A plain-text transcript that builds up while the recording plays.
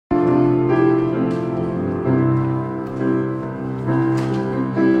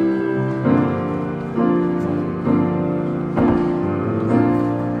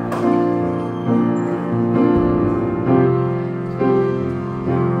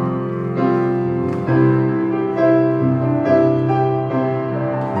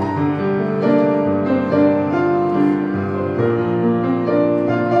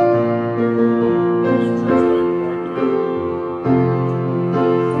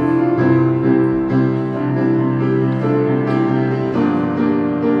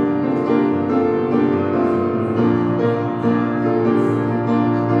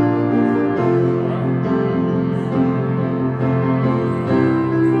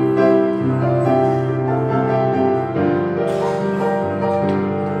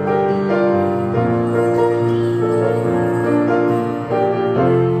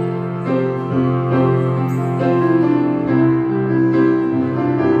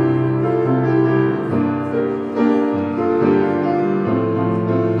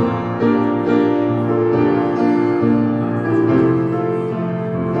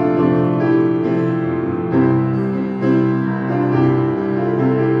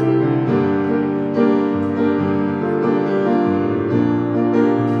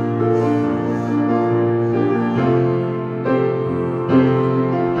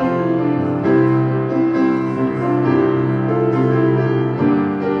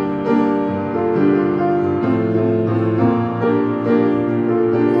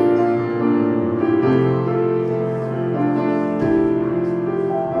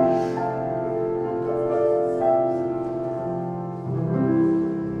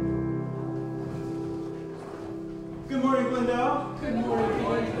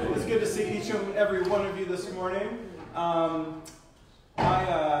every one of you this morning. I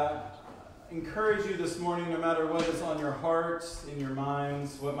encourage you this morning, no matter what is on your hearts, in your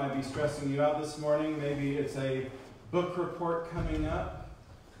minds, what might be stressing you out this morning. Maybe it's a book report coming up.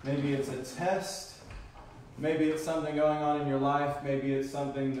 Maybe it's a test. Maybe it's something going on in your life. Maybe it's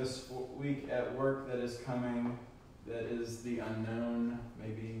something this week at work that is coming that is the unknown.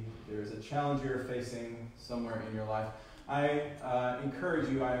 Maybe there's a challenge you're facing somewhere in your life. I encourage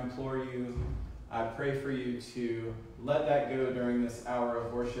you, I implore you, I pray for you to let that go during this hour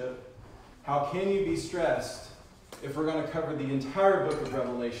of worship. How can you be stressed if we're going to cover the entire book of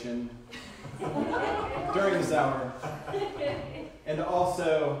Revelation during this hour? And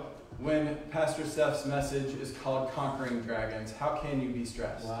also, when Pastor Steph's message is called Conquering Dragons, how can you be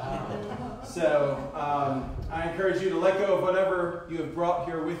stressed? Wow. So I encourage you to let go of whatever you have brought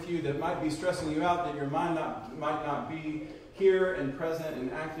here with you that might be stressing you out, that your mind might not be here and present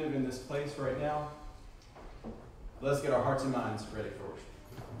and active in this place right now. Let's get our hearts and minds ready for worship.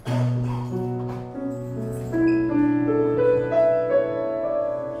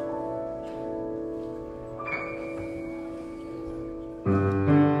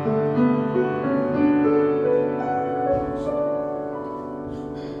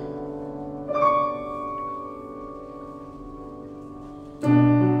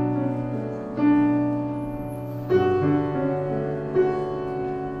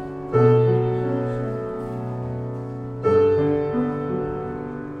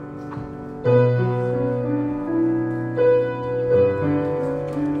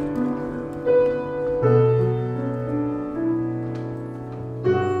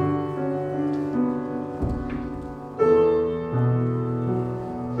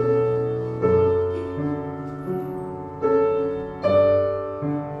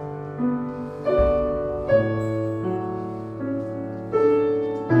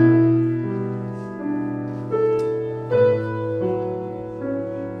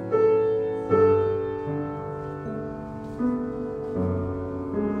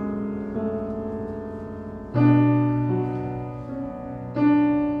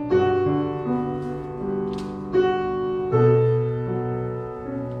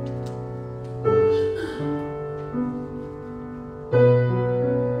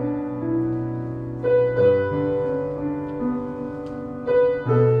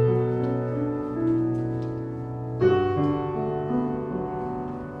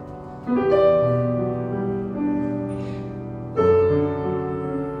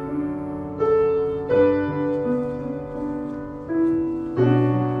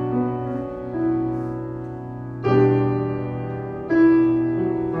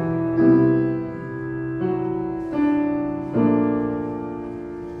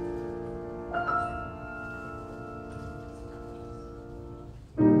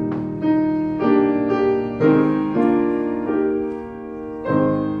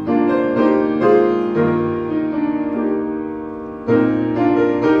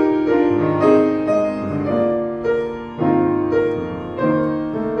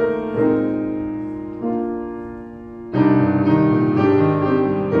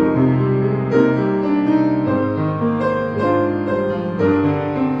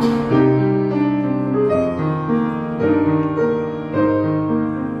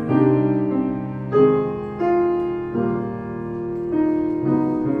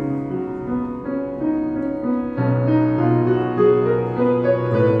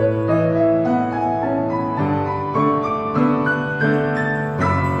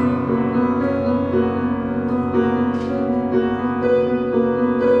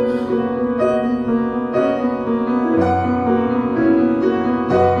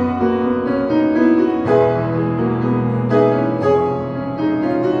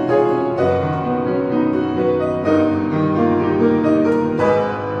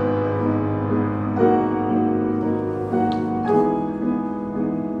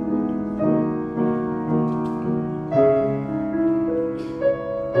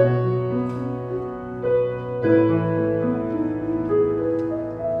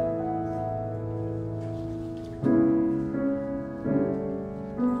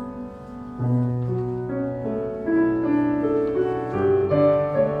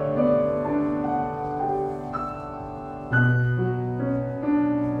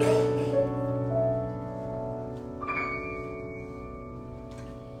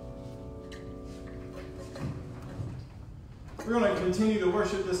 We're going to continue to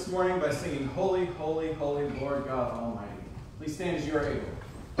worship this morning by singing Holy, Holy, Holy Lord God Almighty. Please stand as you are able.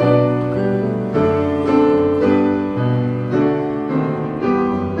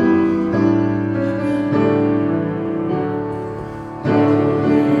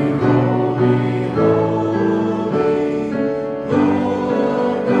 Holy, holy,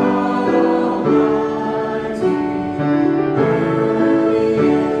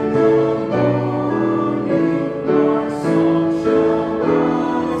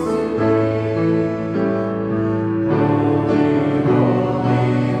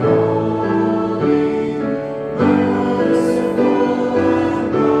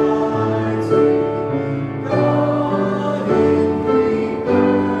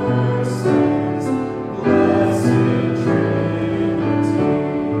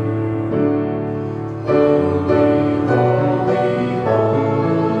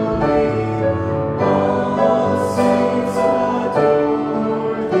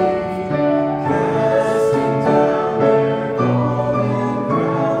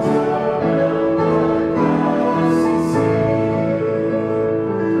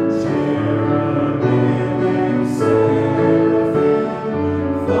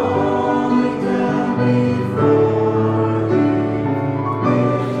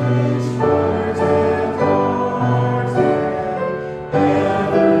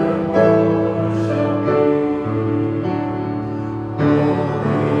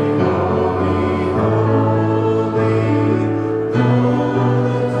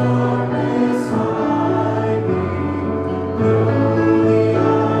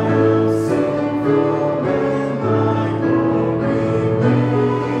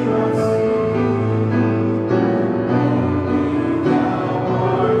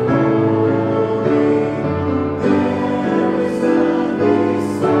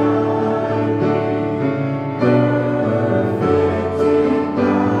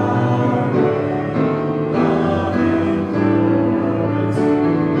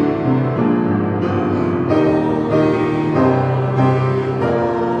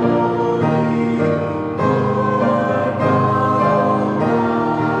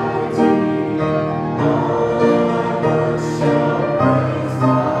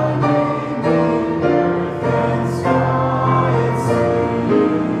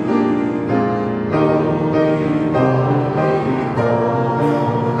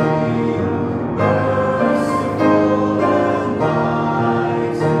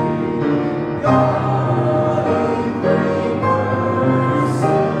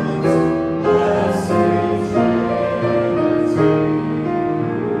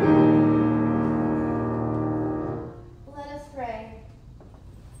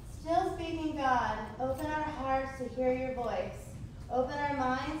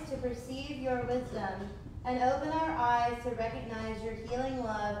 minds to perceive your wisdom, and open our eyes to recognize your healing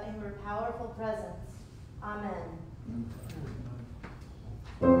love and your powerful presence. Amen.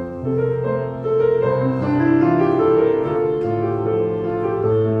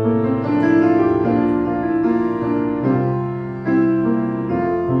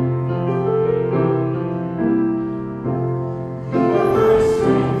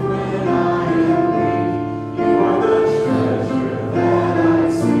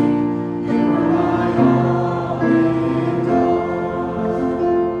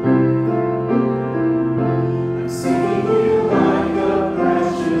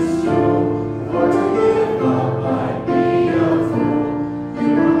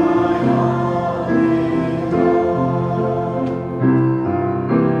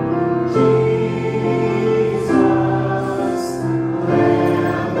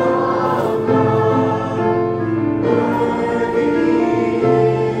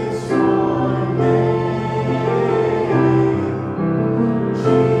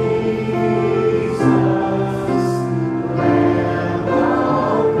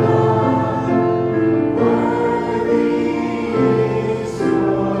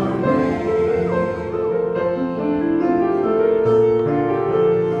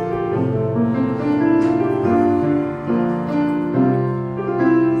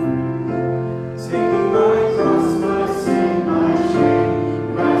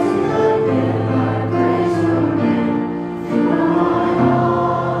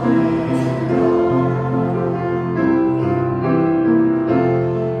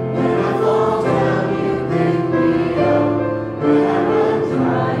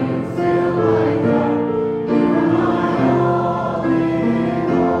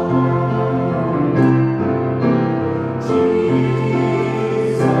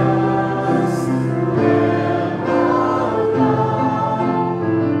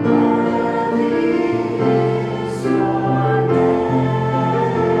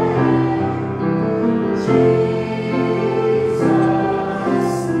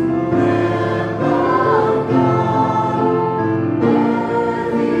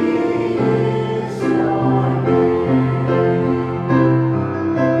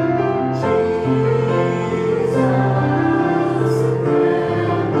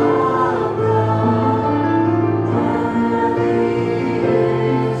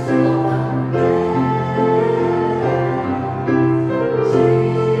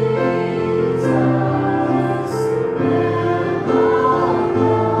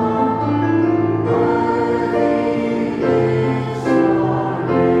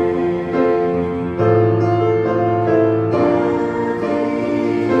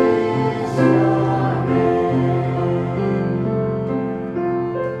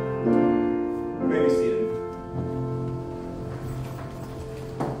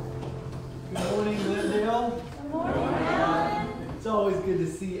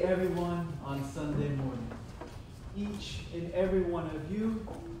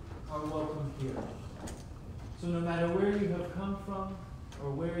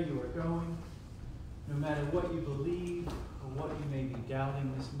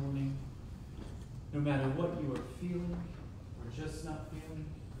 No matter what you are feeling or just not feeling,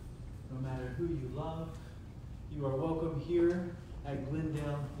 no matter who you love, you are welcome here at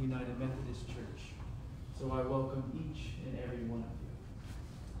Glendale United Methodist Church. So I welcome each and every one of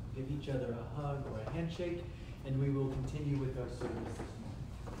you. Give each other a hug or a handshake, and we will continue with our service this morning.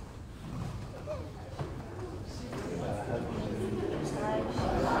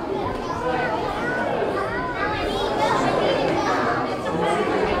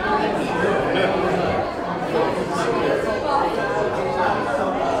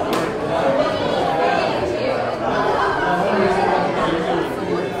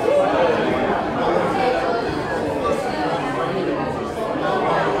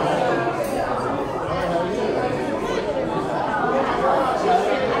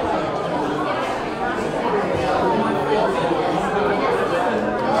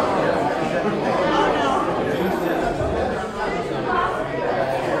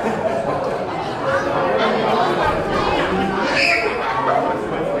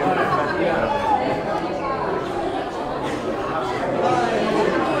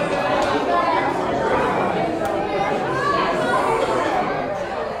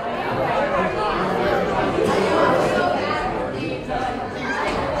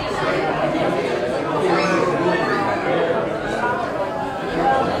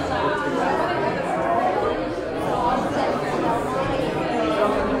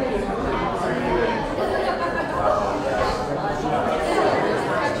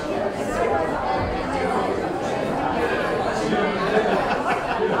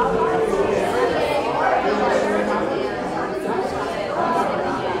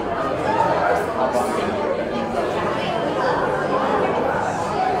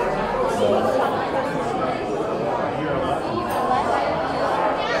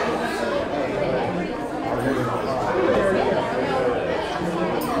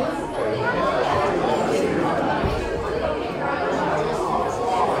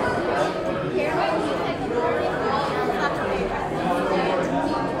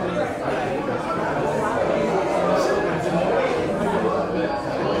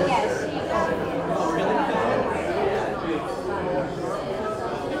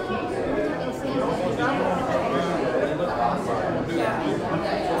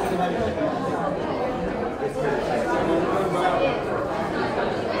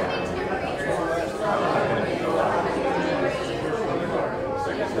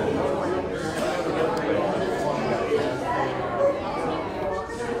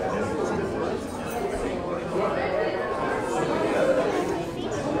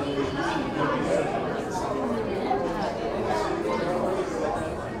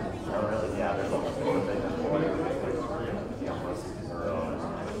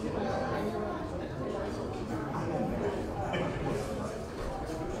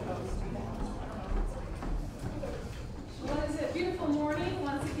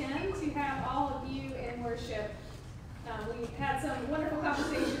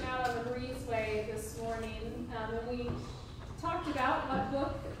 morning, and we talked about what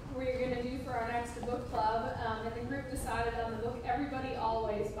book we're going to do for our next book club, and the group decided on the book Everybody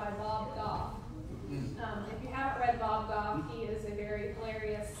Always by Bob Goff. If you haven't read Bob Goff, he is a very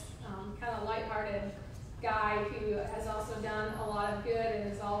hilarious, kind of lighthearted guy who has also done a lot of good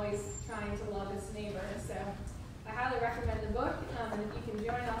and is always trying to love his neighbor. So I highly recommend the book, and if you can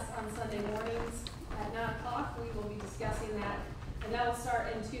join us on Sunday mornings at 9 o'clock, we will be discussing that, and that will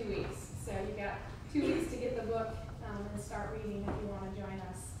start in 2 weeks. So you've got 2 weeks to get the book and start reading if you want to join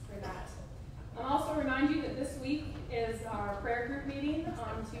us for that. I'll also remind you that this week is our prayer group meeting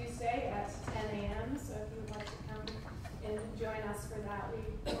on Tuesday at 10 a.m. So if you would like to come and join us for that,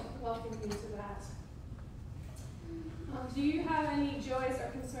 we welcome you to that. Do you have any joys or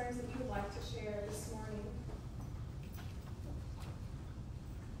concerns that you would like to share this morning?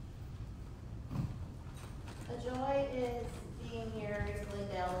 A joy is being here in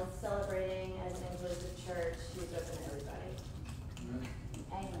Glendale, celebrating as an inclusive church who's open to everybody.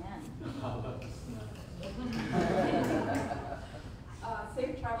 Amen.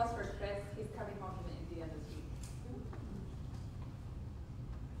 Safe travels for Chris. He's coming home from India this week.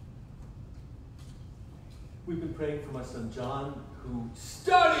 We've been praying for my son John, who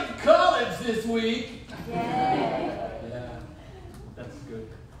started college this week. Yay! Yeah, that's good.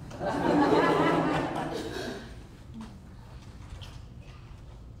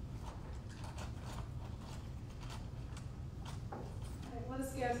 Let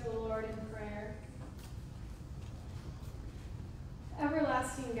us go to the Lord in prayer.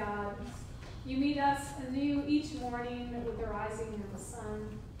 Everlasting God, you meet us anew each morning with the rising of the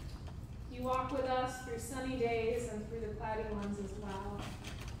sun. You walk with us through sunny days and through the cloudy ones as well.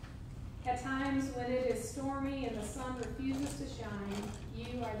 At times when it is stormy and the sun refuses to shine,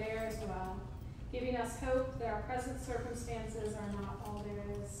 you are there as well, giving us hope that our present circumstances are not all there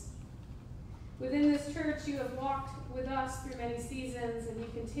is. Within this church, you have walked with us through many seasons, and you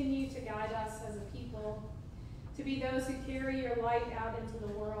continue to guide us as a people, to be those who carry your light out into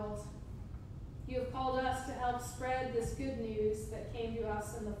the world. You have called us to help spread this good news that came to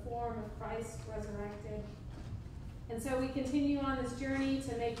us in the form of Christ resurrected. And so we continue on this journey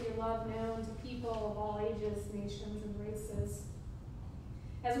to make your love known to people of all ages, nations, and races.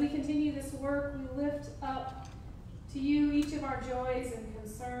 As we continue this work, we lift up to you each of our joys and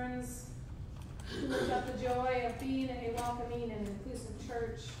concerns. We lift up the joy of being a welcoming and inclusive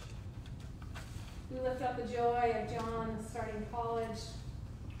church. We lift up the joy of John starting college.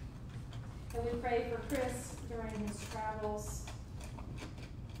 And we pray for Chris during his travels.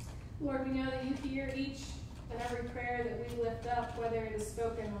 Lord, we know that you hear each and every prayer that we lift up, whether it is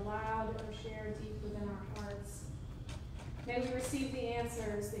spoken aloud or shared deep within our hearts. May we receive the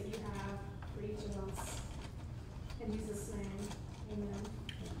answers that you have for each of us. In Jesus' name, amen.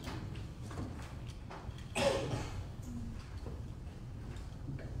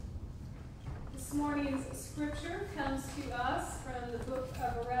 This morning's scripture comes to us from the book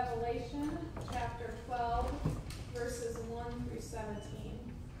of Revelation, chapter 12, verses 1 through 17.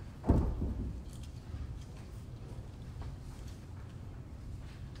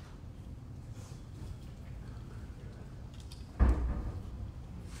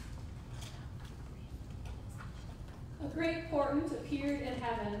 A great portent appeared in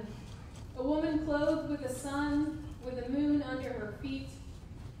heaven, a woman clothed with the sun, with the moon under her feet,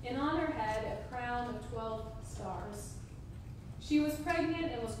 and on her head a crown of 12 stars. She was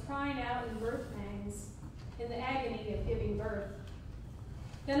pregnant and was crying out in birth pangs, in the agony of giving birth.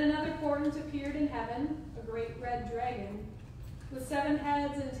 Then another portent appeared in heaven, a great red dragon, with 7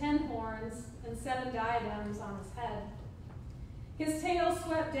 heads and 10 horns, and 7 diadems on his head. His tail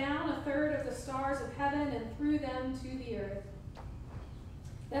swept down a third of the stars of heaven and threw them to the earth.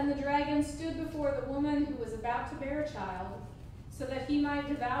 Then the dragon stood before the woman who was about to bear a child, so that he might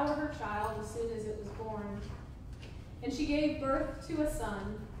devour her child as soon as it was born. And she gave birth to a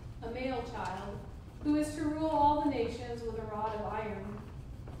son, a male child, who is to rule all the nations with a rod of iron.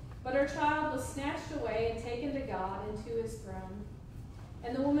 But her child was snatched away and taken to God and to his throne.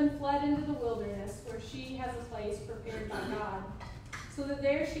 And the woman fled into the wilderness, where she has a place prepared by God, so that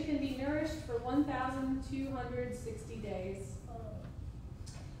there she can be nourished for 1,260 days.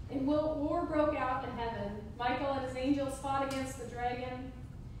 And war broke out in heaven. Michael and his angels fought against the dragon.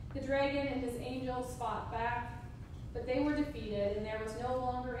 The dragon and his angels fought back, but they were defeated, and there was no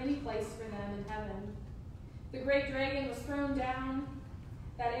longer any place for them in heaven. The great dragon was thrown down,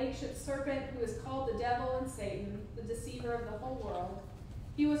 that ancient serpent who is called the devil and Satan, the deceiver of the whole world.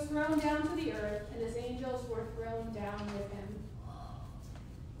 He was thrown down to the earth, and his angels were thrown down with him.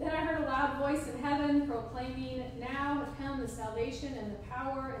 Then I heard a loud voice in heaven proclaiming, "Now have come the salvation and the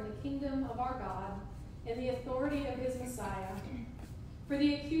power and the kingdom of our God in the authority of his Messiah. For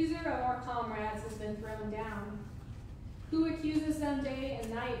the accuser of our comrades has been thrown down, who accuses them day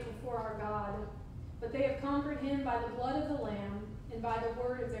and night before our God. But they have conquered him by the blood of the Lamb and by the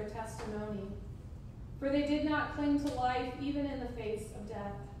word of their testimony. For they did not cling to life even in the face of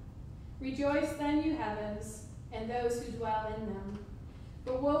death. Rejoice then, you heavens, and those who dwell in them.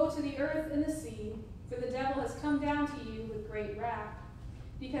 But woe to the earth and the sea, for the devil has come down to you with great wrath,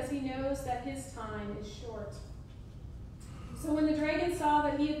 because he knows that his time is short. So when the dragon saw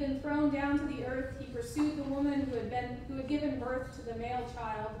that he had been thrown down to the earth, he pursued the woman who had given birth to the male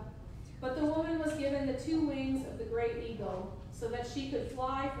child. But the woman was given the 2 wings of the great eagle, so that she could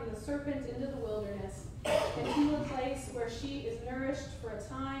fly from the serpent into the wilderness, and to a place where she is nourished for a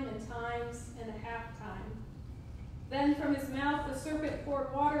time and times and a half time. Then from his mouth the serpent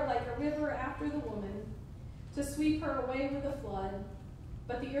poured water like a river after the woman, to sweep her away with a flood.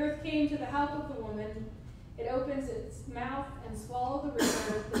 But the earth came to the help of the woman. It opens its mouth and swallowed the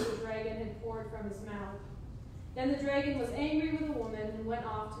river that the dragon had poured from his mouth. Then the dragon was angry with the woman and went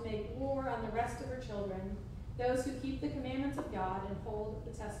off to make war on the rest of her children, those who keep the commandments of God and hold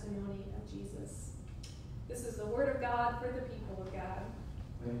the testimony of Jesus. This is the word of God for the people of God.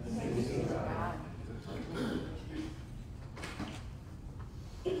 Thanks be to God.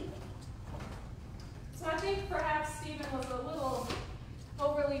 So I think perhaps Stephen was a little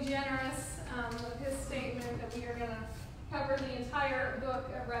overly generous with his statement that we are going to cover the entire book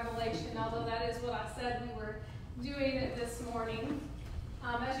of Revelation, although that is what I said we were doing it this morning.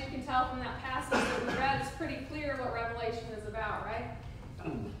 As you can tell from that passage that we read, it's pretty clear what Revelation is about, right?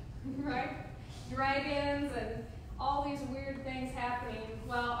 Right? Dragons and all these weird things happening.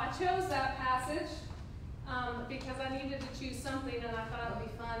 Well, I chose that passage because I needed to choose something, and I thought it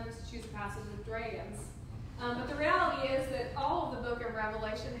would be fun to choose a passage with dragons. But the reality is that all of the book of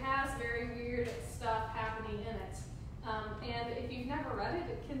Revelation has very weird stuff happening in it. And if you've never read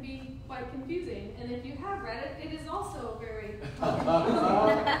it, it can be quite confusing. And if you have read it, it is also very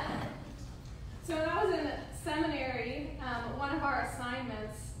confusing. So when I was in seminary, one of our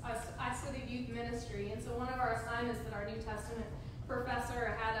assignments, I studied youth ministry, and so one of our assignments that our New Testament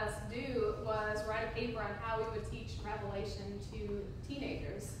professor had us do was write a paper on how we would teach Revelation to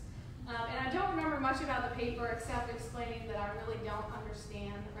teenagers. And I don't remember much about the paper except explaining that I really don't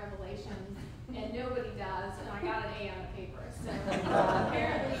understand Revelation, and nobody does, and I got an A on the paper. So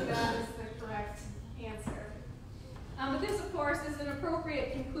apparently that is the correct answer. But this, of course, is an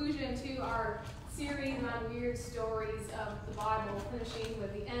appropriate conclusion to our series on weird stories of the Bible, finishing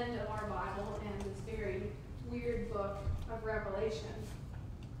with the end of our Bible and this very weird book of Revelation.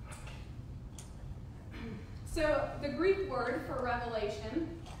 So the Greek word for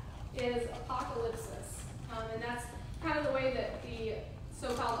revelation is apocalypsis, and that's kind of the way that the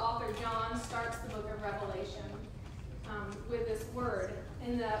so-called author John starts the book of Revelation with this word.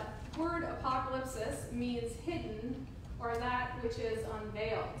 And the word apocalypsis means hidden, or that which is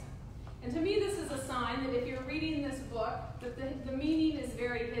unveiled. And to me, this is a sign that if you're reading this book, that the meaning is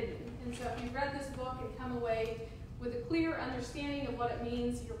very hidden. And so if you've read this book and come away with a clear understanding of what it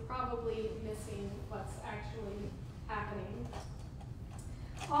means, you're probably missing what's actually happening.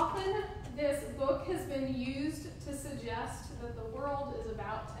 Often, this book has been used to suggest that the world is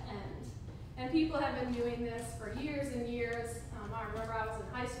about to end. And people have been doing this for years and years. I remember I was in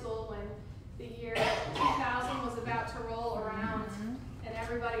high school when the year 2000 was about to roll around, and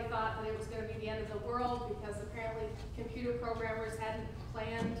everybody thought that it was going to be the end of the world because apparently computer programmers hadn't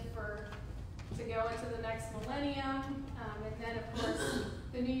planned to go into the next millennium. And then, of course,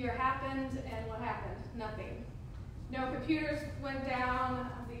 the new year happened, and what happened? Nothing. No computers went down.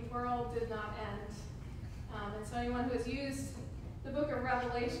 The world did not end. And so anyone who has used the book of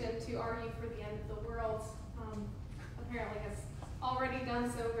Revelation to argue for the end of the world apparently has already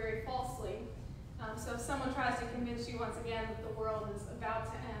done so very falsely. So if someone tries to convince you once again that the world is about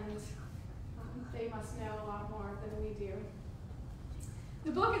to end, they must know a lot more than we do.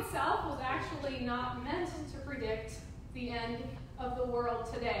 The book itself was actually not meant to predict the end of the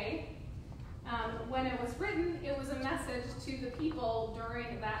world today. When it was written, it was a message to the people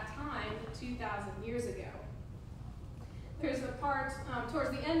during that time, 2,000 years ago. There's a part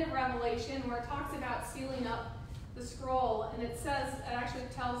towards the end of Revelation where it talks about sealing up the scroll, and it actually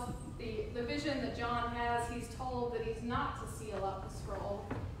tells the vision that John has. He's told that he's not to seal up the scroll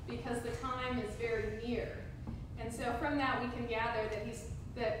because the time is very near. And so from that we can gather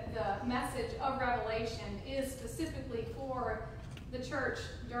that the message of Revelation is specifically for the church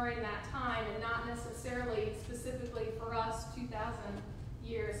during that time and not necessarily specifically for us 2,000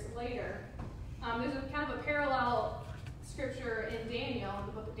 years later. There's a kind of a parallel scripture in Daniel,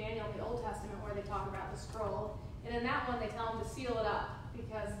 the book of Daniel in the Old Testament, where they talk about the scroll. And in that one, they tell them to seal it up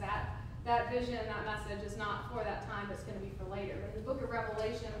because that vision, that message is not for that time, but it's going to be for later. But in the book of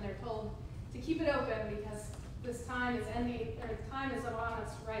Revelation, they're told to keep it open because this time is ending, or time is upon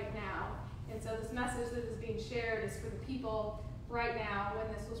us right now. And so this message that is being shared is for the people right now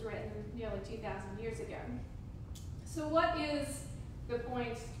when this was written nearly 2,000 years ago. So what is the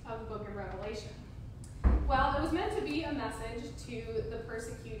point of the book of Revelation? Well, it was meant to be a message to the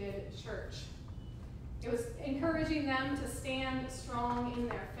persecuted church. It was encouraging them to stand strong in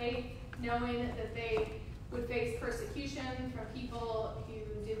their faith, knowing that they would face persecution from people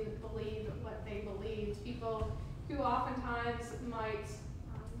who didn't believe what they believed, people who oftentimes might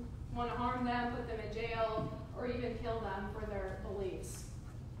want to harm them, put them in jail, or even kill them for their beliefs.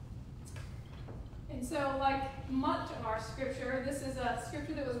 And so, like much of our scripture, this is a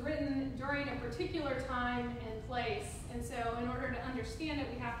scripture that was written during a particular time and place. And so, in order to understand it,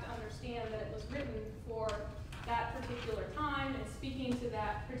 we have to understand that it was written for that particular time and speaking to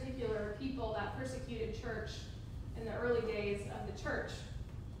that particular people, that persecuted church in the early days of the church.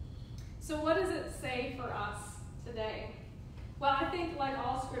 So what does it say for us today? Well, I think like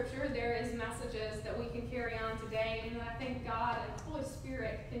all scripture, there is messages that we can carry on today, and I think God and the Holy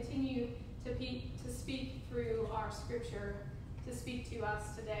Spirit continue to speak through our scripture, to speak to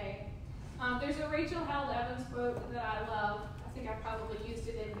us today. There's a Rachel Held Evans quote that I love. I think I've probably used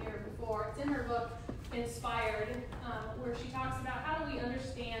it in here before. It's in her book, Inspired, where she talks about how do we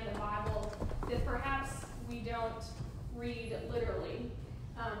understand the Bible that perhaps we don't read literally.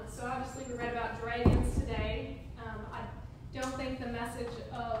 So obviously we read about dragons today. I don't think the message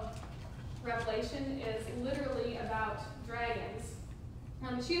of Revelation is literally about dragons.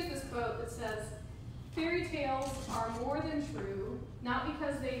 She has this quote that says, "Fairy tales are more than true, not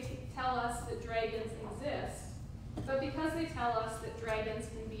because they tell us that dragons exist, but because they tell us that dragons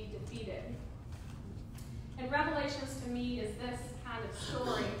can be defeated." And Revelations to me is this kind of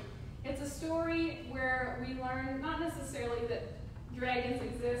story. It's a story where we learn not necessarily that dragons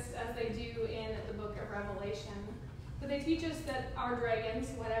exist as they do in the book of Revelation, but they teach us that our dragons,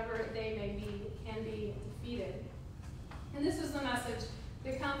 whatever they may be, can be defeated. And this is the message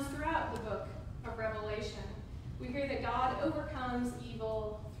that comes throughout the book of Revelation. We hear that God overcomes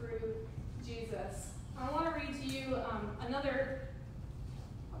evil through Jesus. I want to read to you another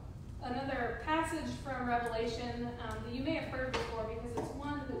passage from Revelation that you may have heard before because it's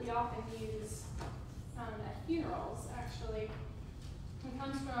one that we often use at funerals, actually. It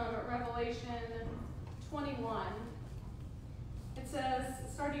comes from Revelation 21. It says,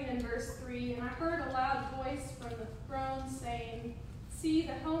 starting in verse 3, "And I heard a loud voice from the throne saying, 'See,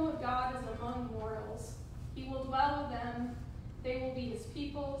 the home of God is among mortals. He will dwell with them. They will be his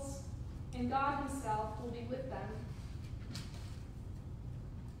peoples, and God himself will be with them.'"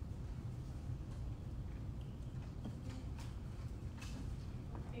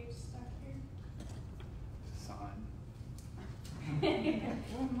 Page stuck here. Sign.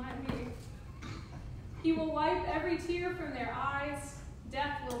 Might be. "He will wipe every tear from their eyes.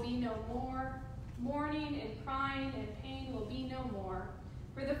 Death will be no more. Mourning and crying and pain will be no more,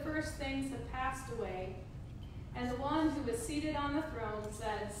 for the first things have passed away." And the one who was seated on the throne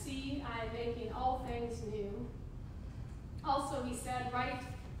said, "See, I am making all things new." Also he said, "Write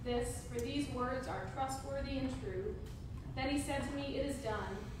this, for these words are trustworthy and true." Then he said to me, "It is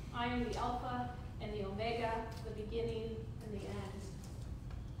done. I am the Alpha and the Omega, the beginning and the end."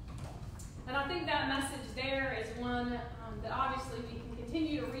 And I think that message there is one that obviously we can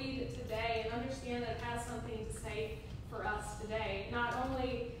continue to read today and understand that it has something to say for us today. Not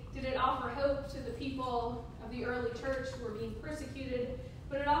only did it offer hope to the people of the early church who were being persecuted,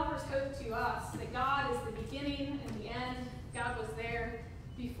 but it offers hope to us that God is the beginning and the end. God was there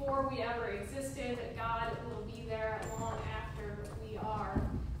before we ever existed, that God will be there long after we are.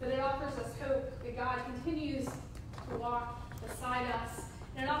 But it offers us hope that God continues to walk beside us.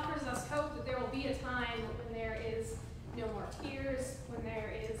 And it offers us hope that there will be a time when there is no more tears, when there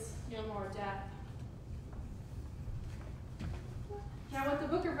is no more death. Now, what the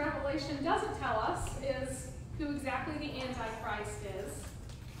book of Revelation doesn't tell us is who exactly the Antichrist is.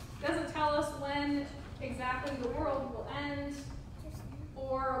 It doesn't tell us when exactly the world will end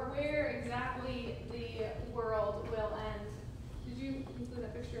or where exactly the world will end. Did you include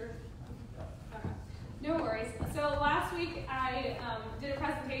that picture? Okay. No worries. So last week I did a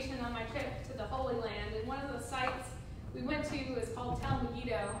presentation on my trip to the Holy Land, and one of the sites we went to is called Tel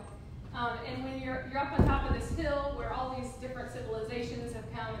Megiddo. And when you're up on top of this hill where all these different civilizations have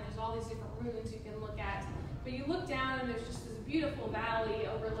come, and there's all these different ruins you can look at, but you look down and there's just this beautiful valley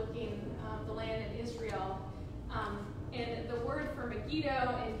overlooking the land in Israel. And the word for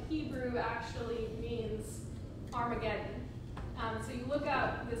Megiddo in Hebrew actually means Armageddon. So you look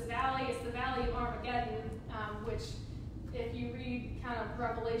up this valley, it's the Valley of Armageddon, which if you read kind of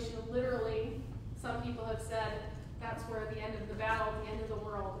Revelation literally, some people have said that's where the end of the battle, the end of the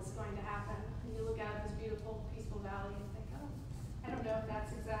world is going to happen. And you look out at this beautiful, peaceful valley and think, oh, I don't know if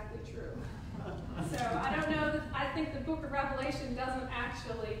that's exactly true. So I don't know that, I think the book of Revelation doesn't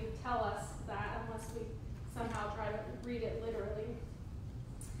actually tell us that unless we somehow try to read it literally.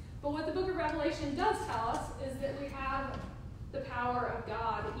 But what the book of Revelation does tell us is that we have the power of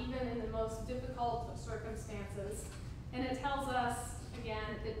God even in the most difficult of circumstances. And it tells us, again,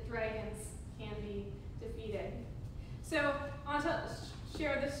 that dragons can be defeated. So I want to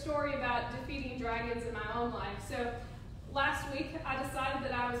share this story about defeating dragons in my own life. So last week, I decided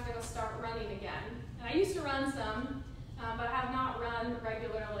that I was going to start running again. And I used to run some, but I have not run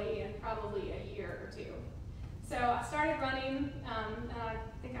regularly in probably a year or two. So I started running, and I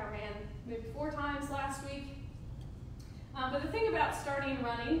think I ran maybe 4 times last week. But the thing about starting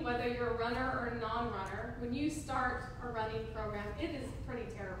running, whether you're a runner or a non-runner, when you start a running program, it is pretty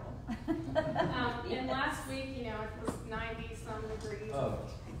terrible. And last week, you know, it was 90-some degrees. Oh.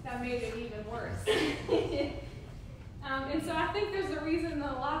 That made it even worse. And so I think there's a reason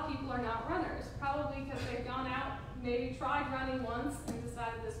that a lot of people are not runners, probably because they've gone out, maybe tried running once and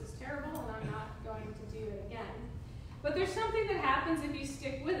decided this was terrible and I'm not going to do it again. But there's something that happens if you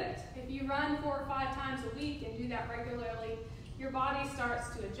stick with it. If you run 4 or 5 times a week and do that regularly, your body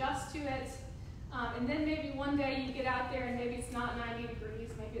starts to adjust to it. And then maybe one day you get out there and maybe it's not 90 degrees,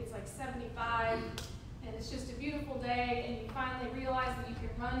 maybe it's like 75, and it's just a beautiful day, and you finally realize that you can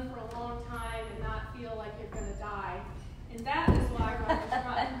run for a long time and not feel like you're going to die. And that is why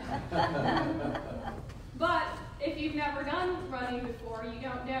runners run. But if you've never done running before, you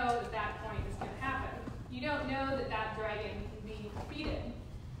don't know that that point is going to happen. You don't know that that dragon can be defeated.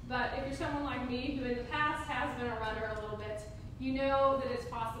 But if you're someone like me, who in the past has been a runner a little bit, you know that it's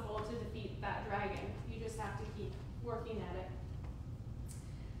possible to defeat that dragon. You just have to keep working at it.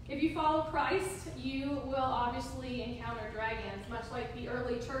 If you follow Christ, you will obviously encounter dragons, much like the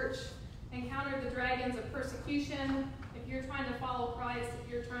early church encountered the dragons of persecution. If you're trying to follow Christ,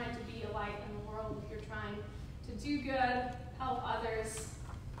 if you're trying to be a light in the world, if you're trying to do good, help others,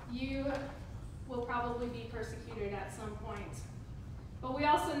 you will probably be persecuted at some point. But we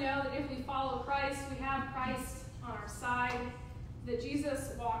also know that if we follow Christ, we have Christ on our side, that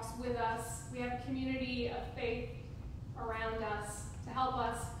Jesus walks with us. We have a community of faith around us to help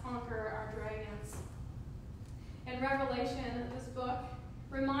us conquer our dragons. And Revelation, this book,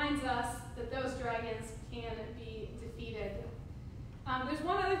 reminds us that those dragons can be defeated. There's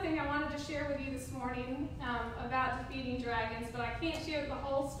one other thing I wanted to share with you this morning about defeating dragons, but I can't share the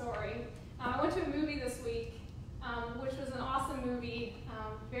whole story. I went to a movie this week, which was an awesome movie,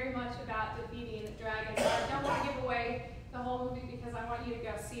 very much about defeating dragons. I don't want to give away the whole movie because I want you to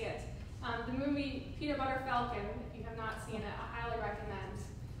go see it. The movie Peanut Butter Falcon, if you have not seen it, I highly recommend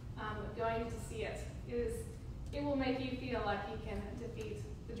going to see it. It will make you feel like you can defeat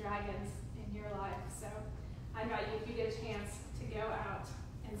the dragons in your life. So I invite you, if you get a chance, to go out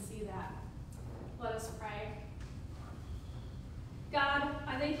and see that. Let us pray. God,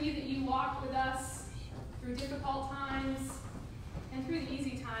 I thank you that you walk with us through difficult times and through the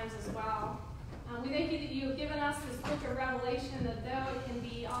easy times as well. We thank you that you have given us this book of Revelation, that though it can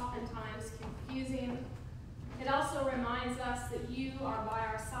be oftentimes confusing, it also reminds us that you are by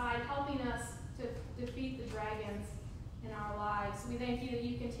our side, helping us to defeat the dragons in our lives. We thank you that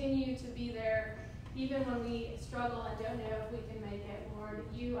you continue to be there even when we struggle and don't know if we can make it. Lord,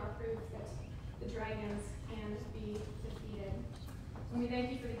 you are proof that the dragons can be defeated. And we thank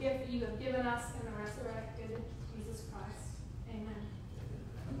you for the gift that you have given us in the resurrected Jesus Christ. Amen.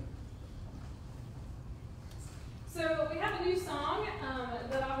 So we have a new song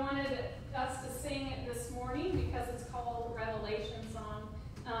that I wanted us to sing this morning because it's called Revelation Song.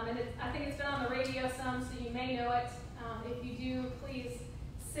 And I think it's been on the radio some, so you may know it. If you do, please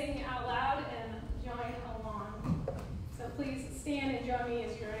sing out loud and join along. So please stand and join me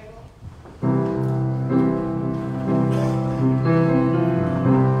as you're able.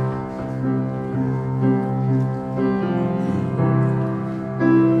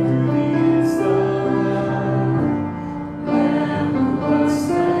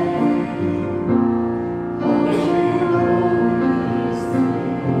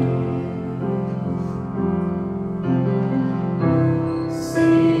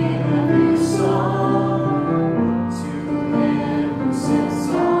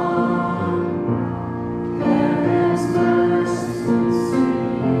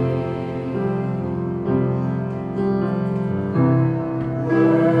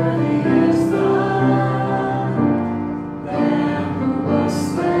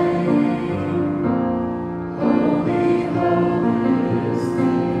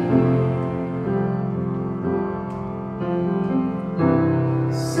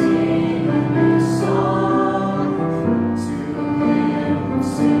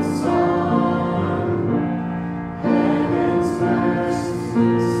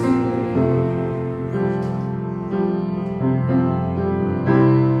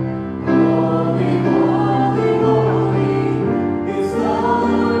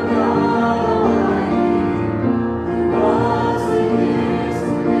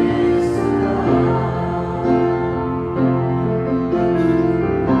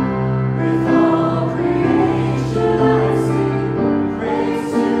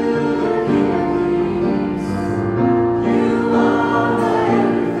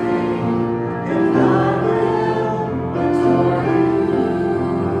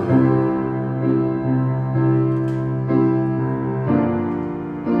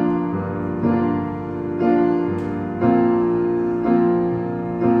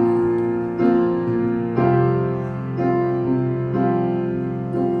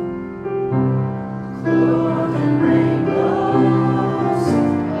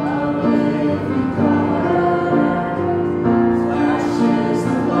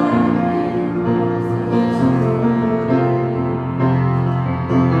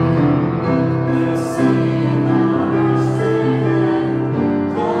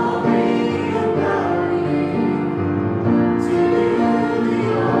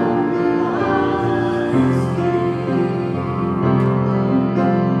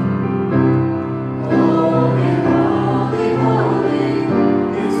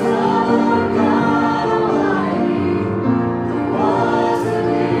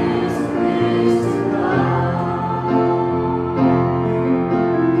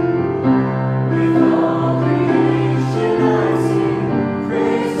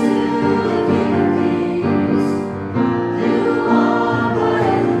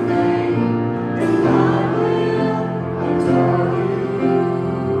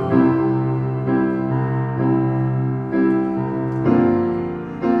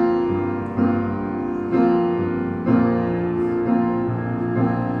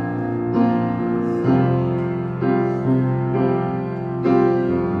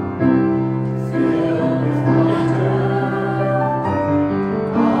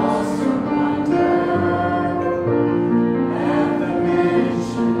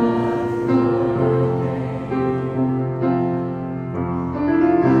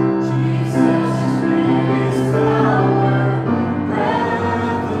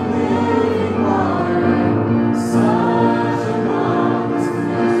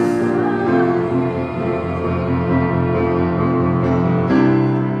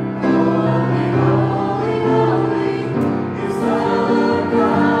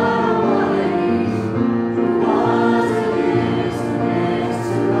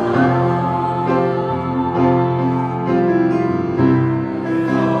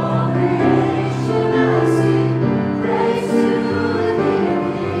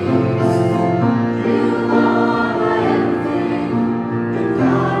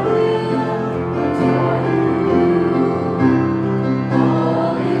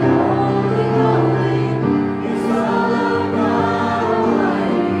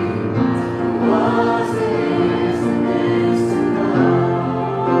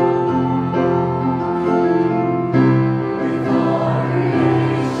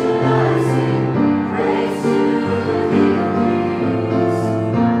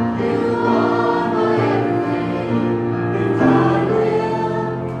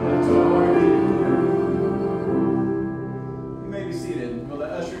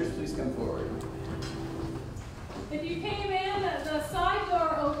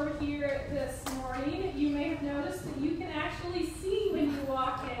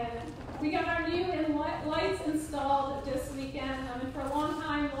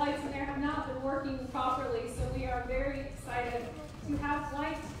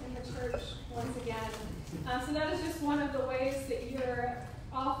 So that is just one of the ways that your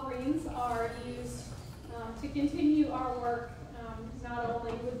offerings are used to continue our work, not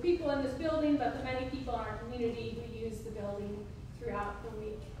only with people in this building, but the many people in our community who use the building throughout the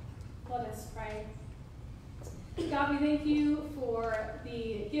week. Let us pray. God, we thank you for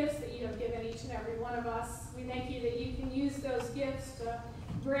the gifts that you have given each and every one of us. We thank you that you can use those gifts to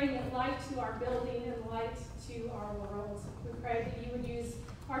bring light to our building and light to our world. We pray that you would use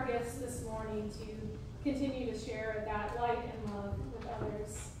our gifts this morning to continue to share that light and love with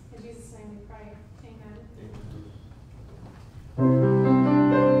others. In Jesus' name we pray. Amen.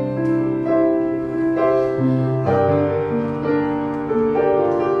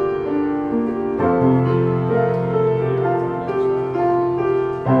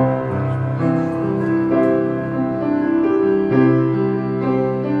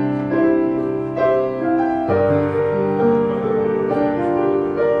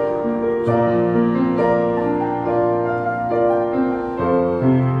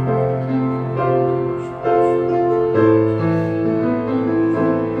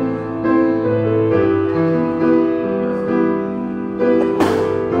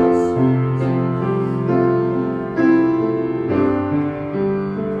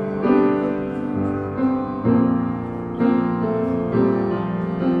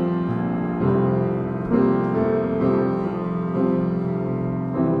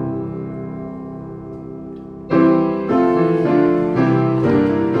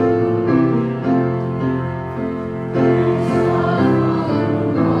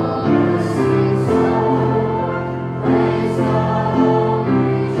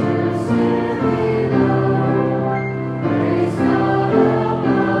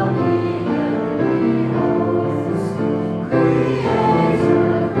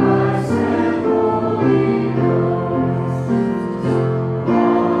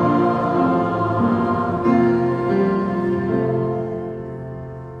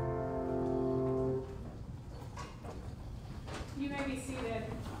 seated.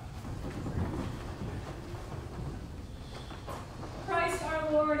 Christ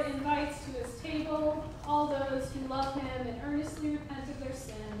our Lord invites to his table all those who love him and earnestly repent of their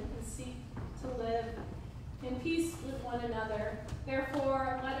sin and seek to live in peace with one another.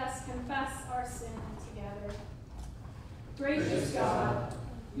 Therefore, let us confess our sin together. Gracious God,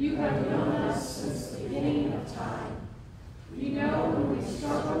 you have known us since the beginning of time. You know when we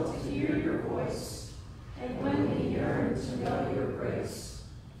struggle to hear your voice, and when we yearn to know your grace.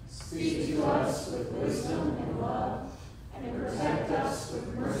 Speak to us with wisdom and love, and protect us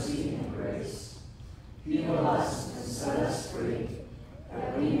with mercy and grace. Heal us and set us free,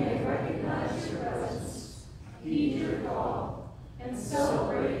 that we may recognize your presence, heed your call, and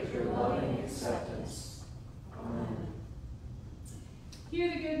celebrate your loving acceptance. Amen. Hear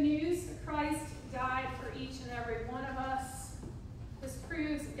the good news. Christ died for each and every one of us. This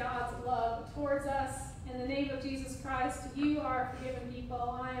proves God's love towards us. In the name of Jesus Christ, you are forgiven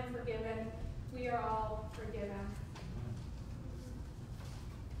people. I am forgiven. We are all forgiven.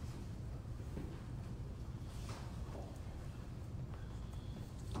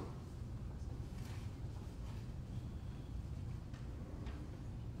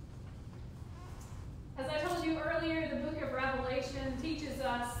 As I told you earlier, the book of Revelation teaches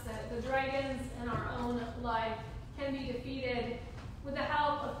us that the dragons in our own life can be defeated with the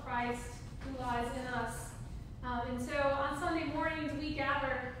help of Christ who lies in us. And so on Sunday mornings, we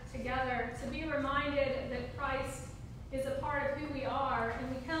gather together to be reminded that Christ is a part of who we are,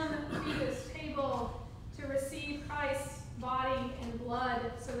 and we come to this table to receive Christ's body and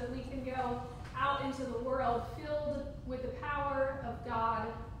blood so that we can go out into the world filled with the power of God.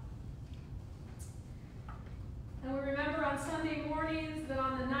 And we remember on Sunday mornings that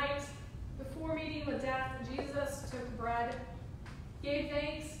on the night before meeting with death, Jesus took bread, gave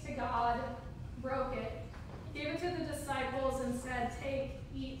thanks to God, broke it, gave it to the disciples, and said, "Take,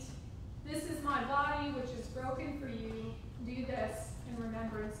 eat. This is my body, which is broken for you. Do this in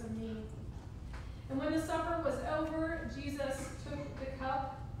remembrance of me." And when the supper was over, Jesus took the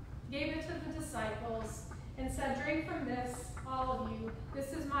cup, gave it to the disciples, and said, "Drink from this, all of you.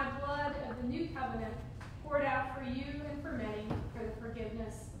 This is my blood of the new covenant, poured out for you and for many for the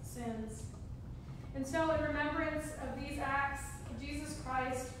forgiveness of sins." And so in remembrance of these acts of Jesus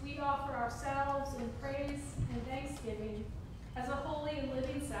Christ, we offer ourselves in praise and thanksgiving as a holy and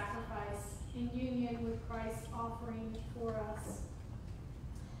living sacrifice in union with Christ's offering for us.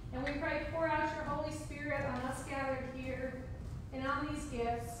 And we pray, pour out your Holy Spirit on us gathered here and on these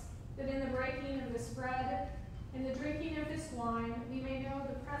gifts, that in the breaking of this bread and the drinking of this wine, we may know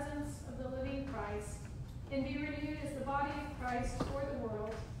the presence of the living Christ and be renewed as the body of Christ for the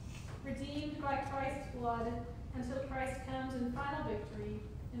world, redeemed by Christ's blood until Christ comes in final victory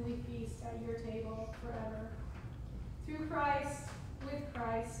and we feast at your table forever. Through Christ, with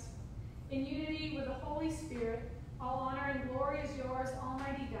Christ, in unity with the Holy Spirit, all honor and glory is yours,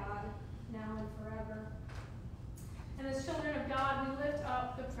 Almighty God, now and forever. And as children of God, we lift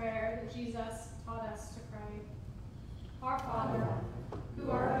up the prayer that Jesus taught us to pray. Our Father,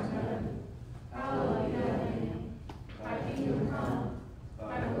 who art in heaven, hallowed be thy name. Thy kingdom come,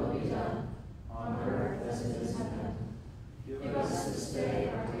 thy will be done, on earth as it is in heaven. Give us this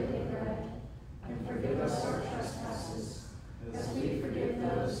day our daily bread, and forgive us our trespasses, as we forgive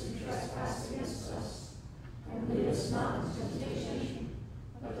those who trespass against us. And lead us not into temptation,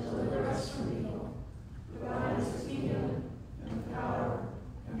 but deliver us from evil. For thine is the kingdom, and the power,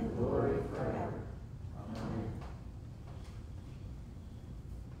 and the glory forever. Amen.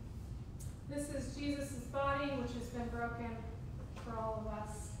 This is Jesus' body, which has been broken for all of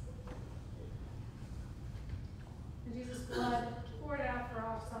us. And Jesus' blood poured out for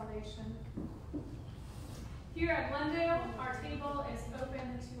our salvation. Here at Glendale, our table is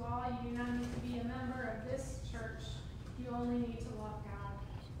open to all. You do not need to be a member of this church. You only need to love God.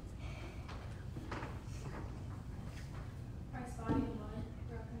 Christ's body and blood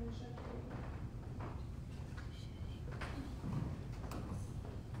broken and shed for you.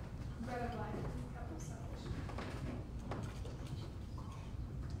 Bread of life, cup of salvation.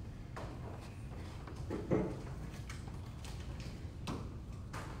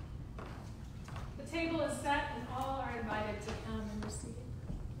 The table is set and all are invited to come and receive.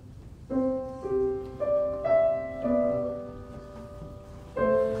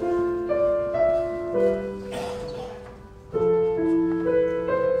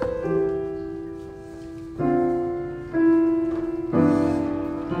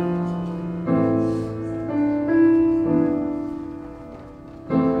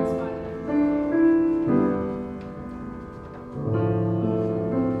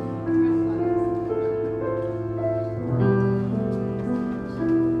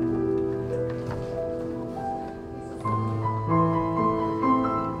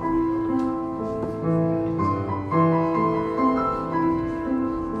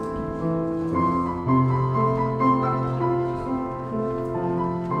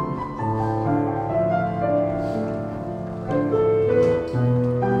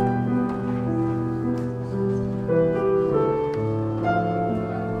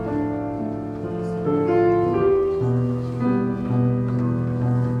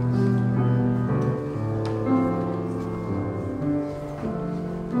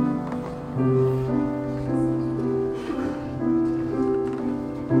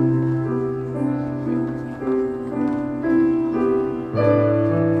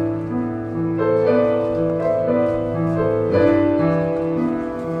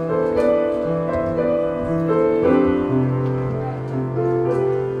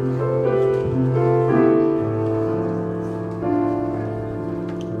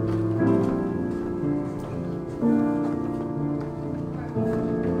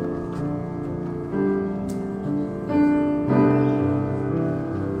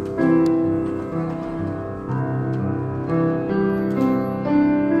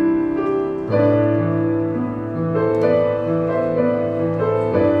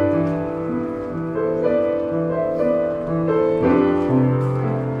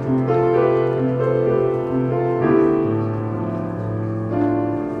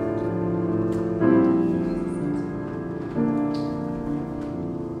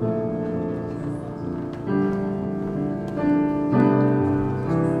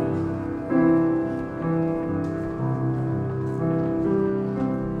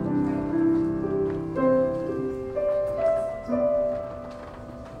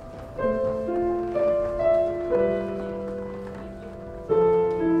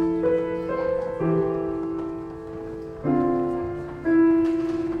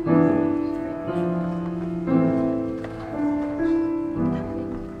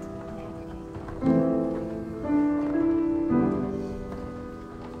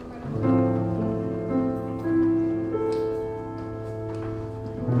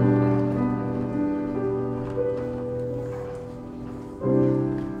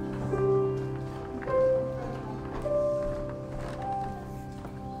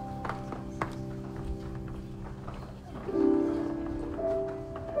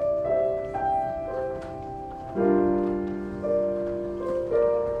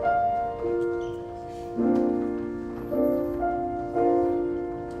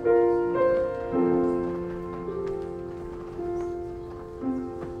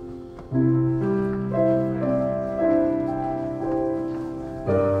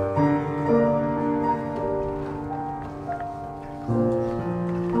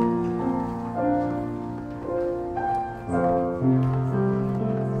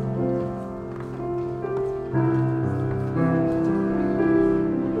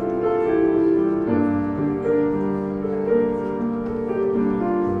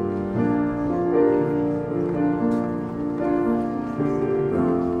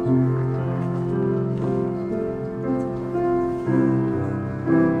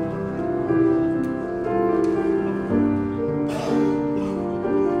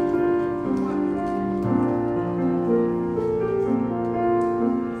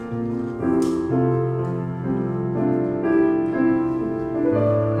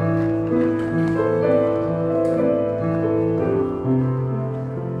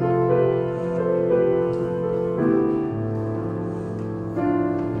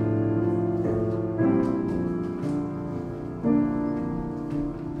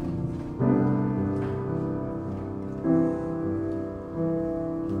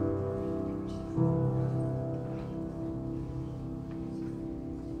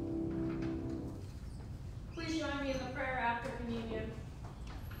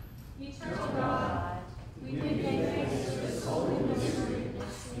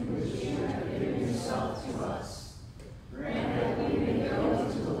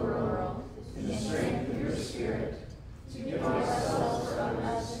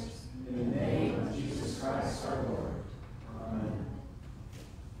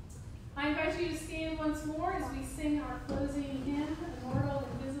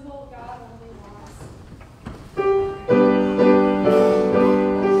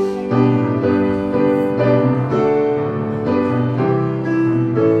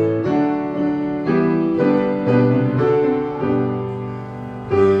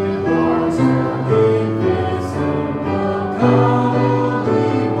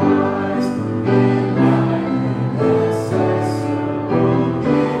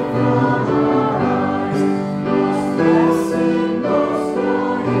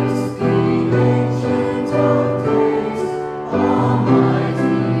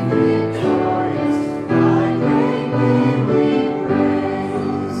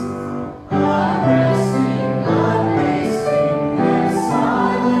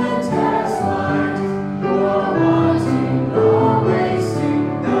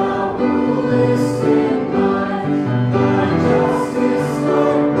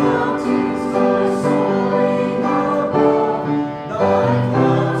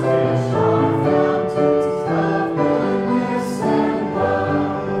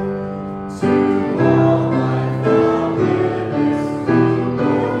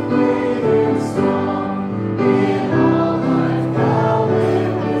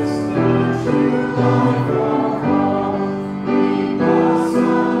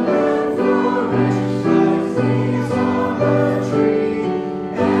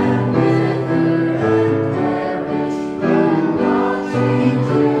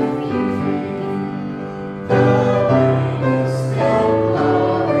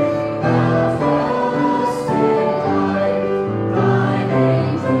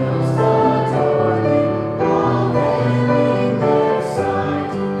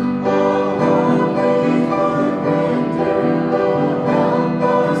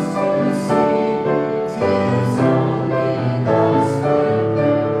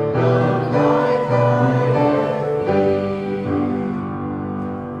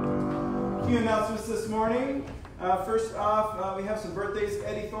 few announcements this morning. First off, we have some birthdays.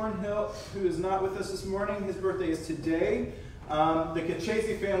 Eddie Thornhill, who is not with us this morning, his birthday is today. The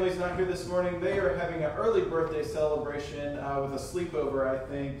Kachese family is not here this morning. They are having an early birthday celebration with a sleepover, I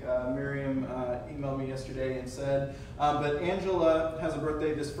think. Miriam emailed me yesterday and said. But Angela has a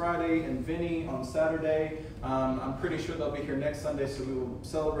birthday this Friday and Vinny on Saturday. I'm pretty sure they'll be here next Sunday, so we will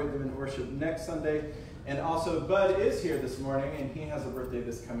celebrate them in worship next Sunday. And also, Bud is here this morning, and he has a birthday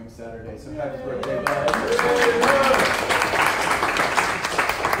this coming Saturday. So happy birthday, Bud.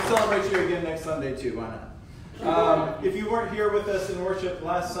 We'll celebrate you again next Sunday, too. Why not? If you weren't here with us in worship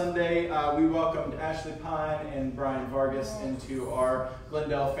last Sunday, we welcomed Ashley Pine and Brian Vargas into our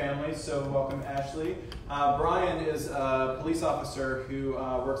Glendale family. So welcome, Ashley. Brian is a police officer who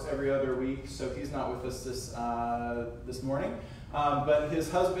works every other week, so he's not with us this morning. But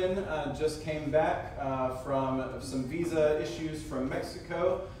his husband just came back from some visa issues from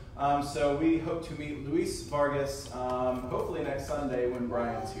Mexico. So we hope to meet Luis Vargas hopefully next Sunday when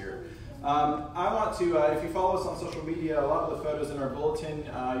Brian's here. I want to, if you follow us on social media, a lot of the photos in our bulletin,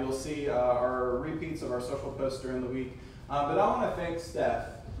 you'll see our repeats of our social posts during the week. But I want to thank Steph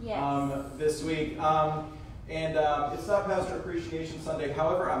this week. It's not Pastor Appreciation Sunday.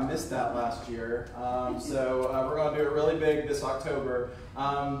 However, I missed that last year. So we're going to do it really big this October.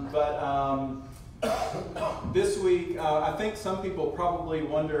 This week, I think some people probably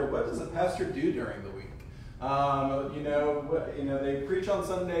wonder, what does a pastor do during the week? They preach on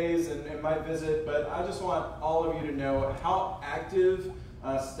Sundays and might visit, but I just want all of you to know how active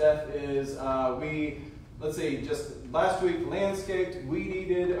Steph is. Just last week, landscaped,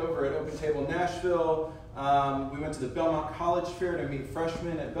 weed-eated over at Open Table Nashville. We went to the Belmont College Fair to meet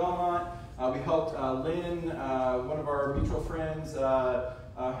freshmen at Belmont. We helped Lynn, one of our mutual friends,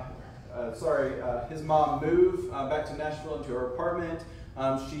 his mom move back to Nashville into her apartment.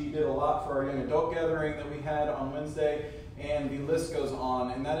 She did a lot for our young adult gathering that we had on Wednesday, and the list goes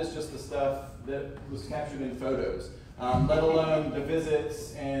on. And that is just the stuff that was captured in photos, let alone the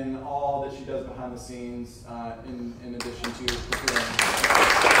visits and all that she does behind the scenes in addition to preparing.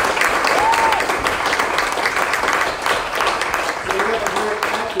 So we have a very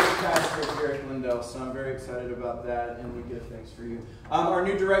active pastor here at Glendale, so I'm very excited about that, and we give thanks for you. Our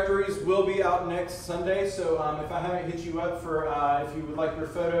new directories will be out next Sunday, so if I haven't hit you up for if you would like your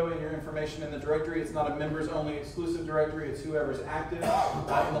photo and your information in the directory, it's not a members-only exclusive directory, it's whoever's active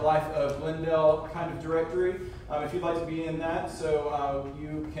in the Life of Glendale kind of directory. If you'd like to be in that, so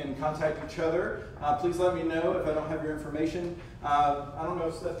you can contact each other. Please let me know if I don't have your information. I don't know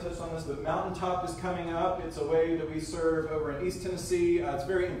if Steph touched on this, but Mountaintop is coming up. It's a way that we serve over in East Tennessee. It's a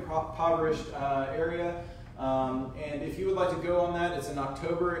very impoverished area. And if you would like to go on that, it's in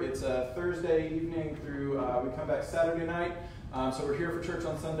October. It's a Thursday evening through, we come back Saturday night. So we're here for church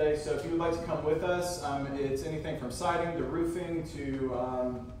on Sunday. So if you would like to come with us, it's anything from siding to roofing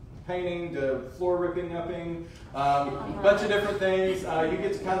to painting to floor ripping upping, a bunch of different things. You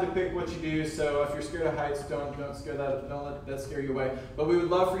get to kind of pick what you do, so if you're scared of heights, don't let that scare you away. But we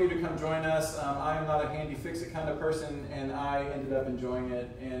would love for you to come join us. I am not a handy fix-it kind of person, and I ended up enjoying it,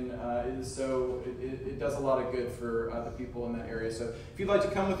 and it does a lot of good for the people in that area. So if you'd like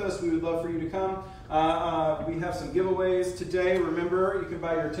to come with us, we would love for you to come. We have some giveaways today. Remember, you can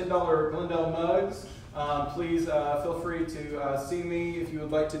buy your $10 Glendale mugs. Please feel free to see me if you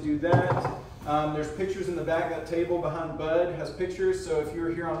would like to do that. There's pictures in the back. That table behind Bud has pictures, so if you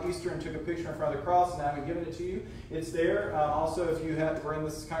were here on Easter and took a picture in front of the cross and I haven't given it to you, it's there. Also, if you were in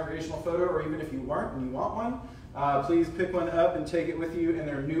this congregational photo, or even if you weren't and you want one, please pick one up and take it with you in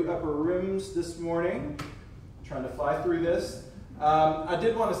their new upper rooms this morning. I'm trying to fly through this. I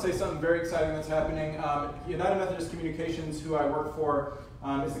did want to say something very exciting that's happening. United Methodist Communications, who I work for,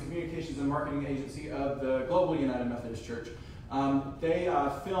 is the communications and marketing agency of the Global United Methodist Church. They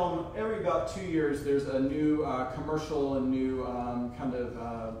film every about 2 years. There's a new commercial, a new kind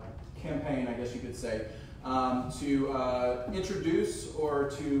of campaign, I guess you could say, to introduce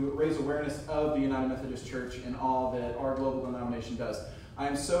or to raise awareness of the United Methodist Church and all that our global denomination does. I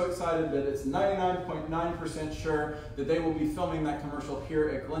am so excited that it's 99.9% sure that they will be filming that commercial here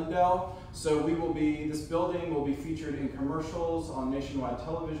at Glendale. So this building will be featured in commercials on nationwide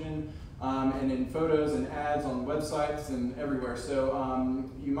television, and in photos and ads on websites and everywhere. So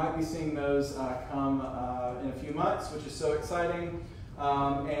you might be seeing those come in a few months, which is so exciting.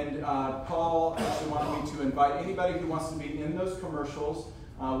 Paul actually wanted me to invite anybody who wants to be in those commercials.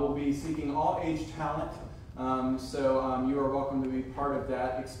 We'll be seeking all age talent. So you are welcome to be part of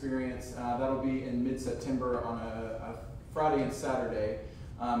that experience. That'll be in mid-September on a Friday and Saturday.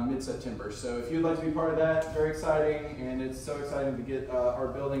 mid-September. So if you'd like to be part of that, very exciting, and it's so exciting to get our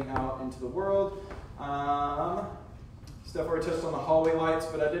building out into the world. Steph already touched on the hallway lights,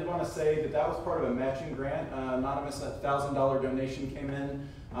 but I did want to say that that was part of a matching grant. Anonymous $1,000 donation came in,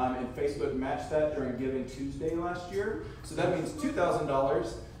 and Facebook matched that during Giving Tuesday last year. So that means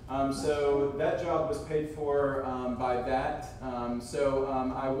 $2,000. So that job was paid for by that.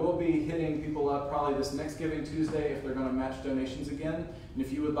 I will be hitting people up probably this next Giving Tuesday if they're going to match donations again. And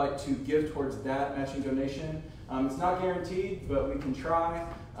if you would like to give towards that matching donation, it's not guaranteed, but we can try,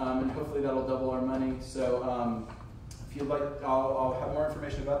 and hopefully that'll double our money. So if you'd like, I'll have more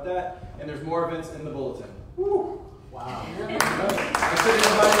information about that. And there's more events in the bulletin. Woo! Wow.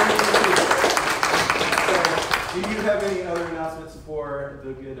 Do you have any other announcements for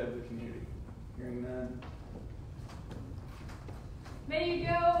the good of the community? Hearing none. May you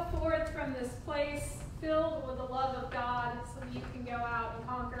go forth from this place filled with the love of God so that you can go out and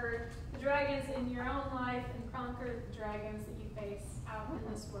conquer the dragons in your own life and conquer the dragons that you face out in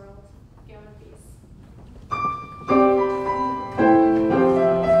this world. Go in peace.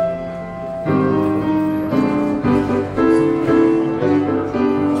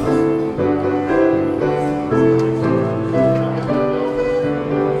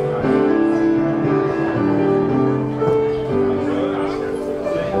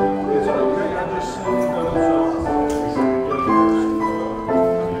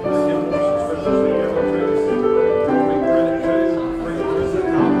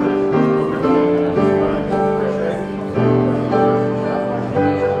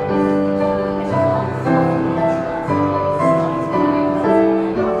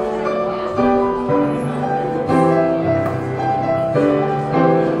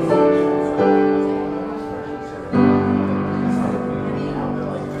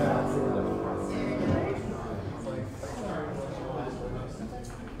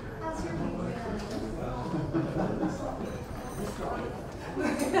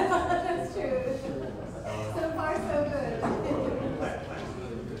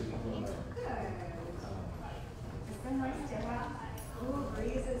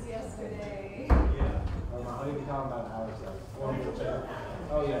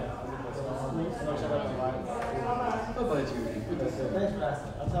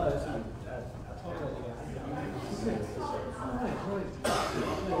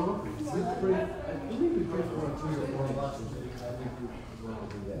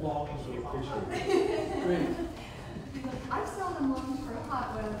 I've seldom longed for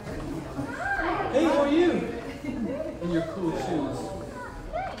hot weather. Hey, how are you? In your cool shoes.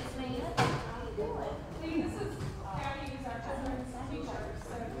 Thanks, man.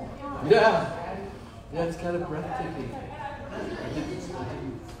 Yeah. Yeah, it's kind of breathtaking. I didn't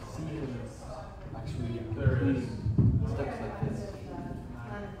see him actually doing steps like this.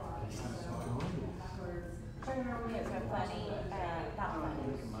 It's so funny, not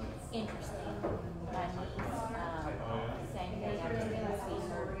funny, interesting. My niece, same thing, I didn't see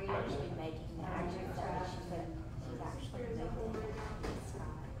her actually making the action study. She said she's actually moving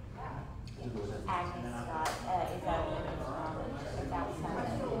Scott. Agnes Scott is out of Women's College, is outside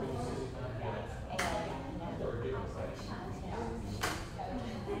of school. And,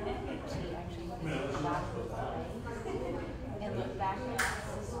 she actually went to the doctor's place and looked back at my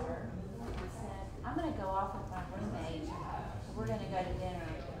sister and said, I'm going to go off with my roommate. We're going to go to dinner.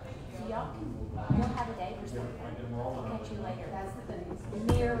 So y'all can, we'll have a date or something. I'll catch you later.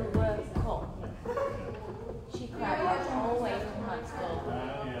 Miracle. She cried walked all the way from Huntsville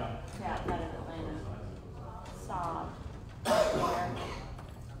to outside of Atlanta. Sobbed. There.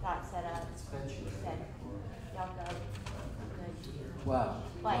 Got set up. She said, y'all go. I'm good. Wow.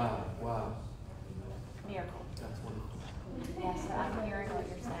 Like, Wow. miracle. That's wonderful. Yeah, so I'm hearing what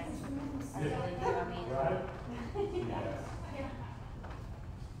you're saying. I really do. I mean,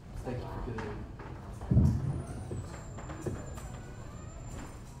 Thank you for getting it.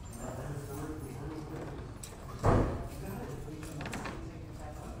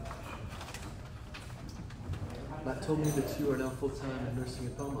 Matt told me that you are now full-time nursing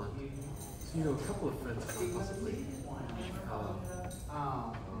at Belmont. So you know a couple of friends possibly.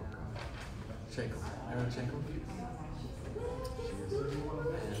 Schenkel. Aaron Schenkel?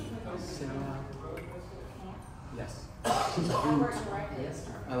 And Sarah. Yes. She's a hoot.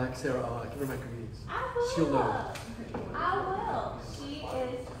 I like Sarah. Oh, I give her my greetings. She'll know. I will. She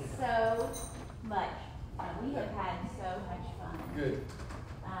is so much fun. We have had so much fun. Good.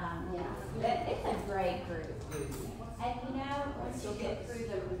 It's a great group. And you know, once you get through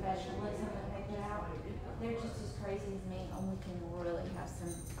the professionalism that they put out, they're just as crazy as me, and we can really have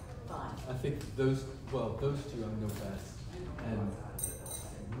some fun. I think those two I know best. And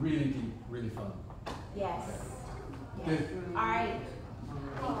really deep, really fun. Yes. Good. All right.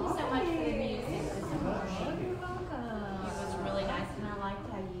 Thank you so much for the music this morning. You're welcome. It was really nice, and I liked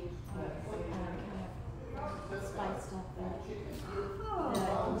how you kind of spiced up the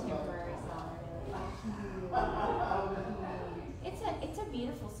contemporary song. It's a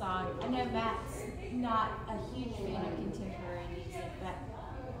beautiful song. I know Matt's not a huge fan of contemporary music, but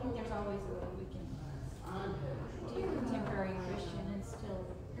I think there's always a way we can do contemporary Christian and still.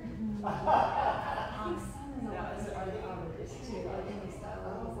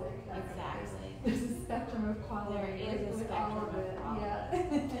 Exactly. There's a spectrum of quality. There is a with spectrum all of it. quality.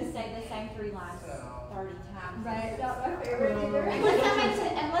 Yeah. To say the same 3 lines 30 times. Right, not my favorite either. And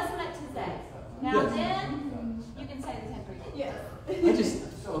listen it to Zay. Now Yes. then, you can say the same 3 times. Yes. I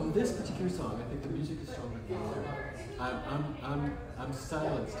just on this particular song, I think the music is stronger than the lyric. I'm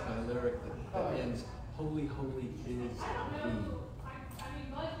silenced by a lyric that ends, "Holy, holy is thee."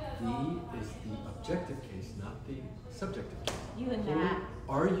 Thee is the objective case, not the subjective case. You and Holy Matt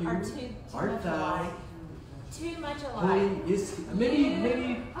are you? are too art much thou? alike. Too much Holy alike. is he?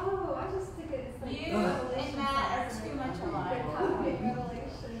 Maybe. Oh, I just think it's like You and Matt are too much alike.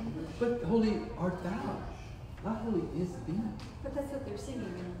 Revelation. But holy art thou? Not holy is thee. But that's what they're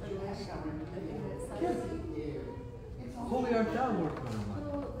singing in Revelation. I think it's like. Yes. Holy art thou, Lord God Almighty.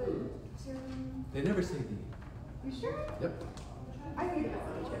 Well, the tune. They never say thee. You sure? Yep. I think it's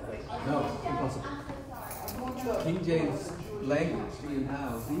a translation. No, impossible. King James language, thee and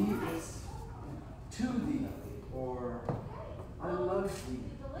thou. Thee is to thee, or I love thee.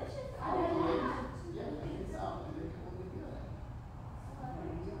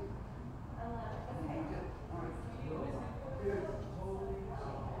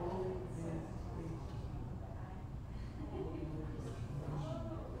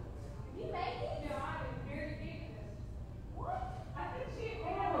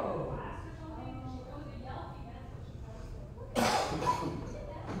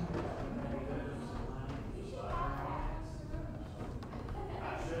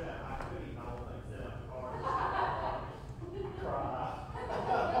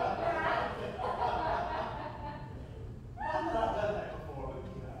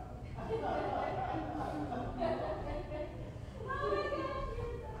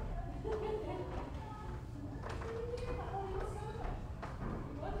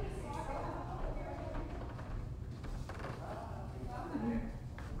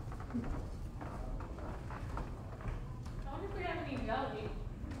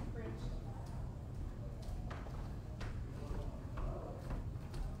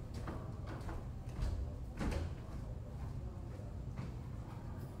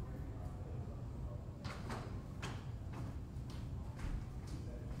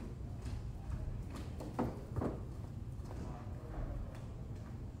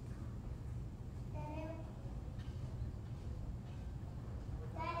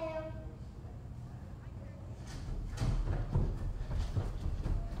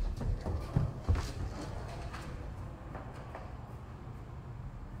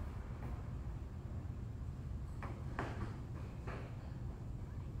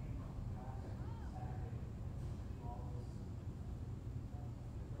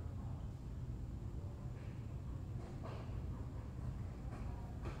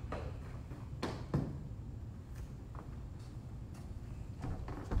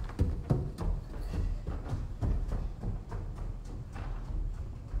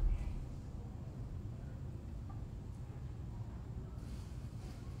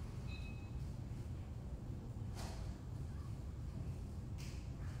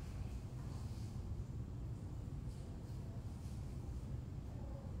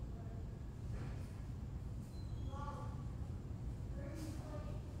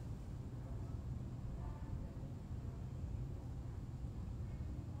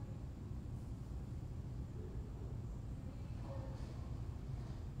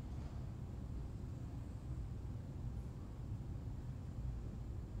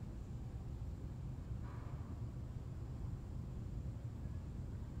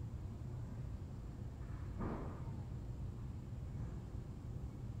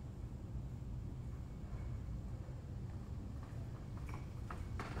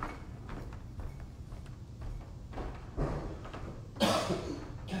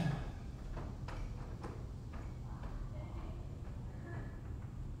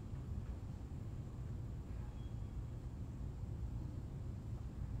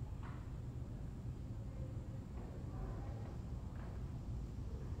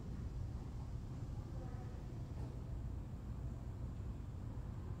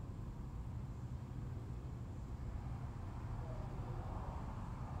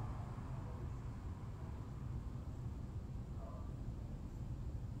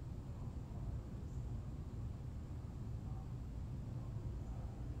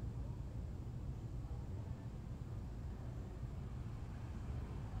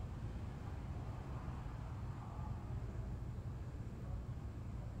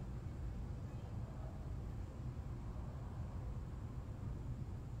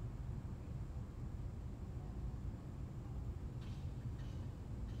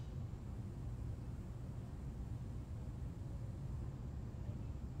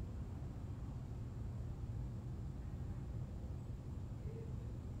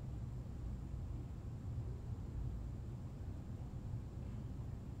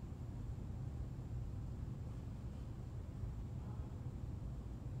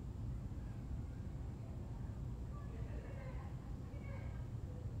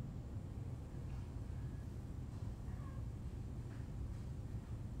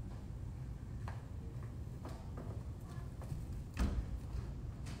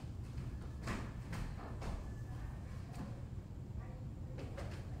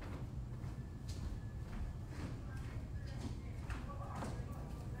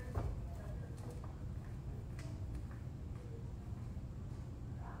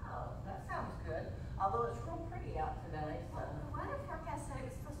 Although it's real pretty out today, so. Well, the weather forecast said it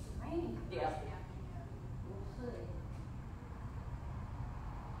was supposed to rain. Yeah. We'll see.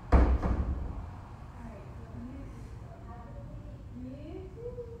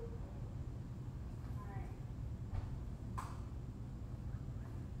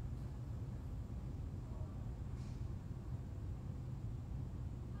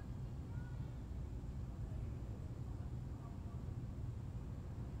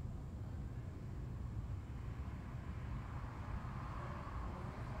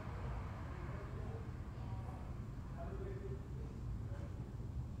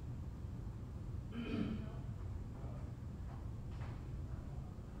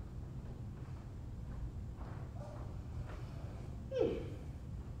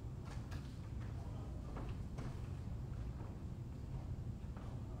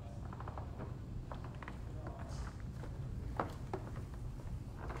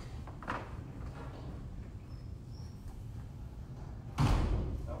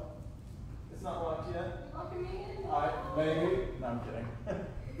 It's not locked yet? Welcome in. Maybe. No, I'm kidding.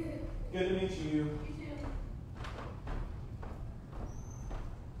 Good to meet you. You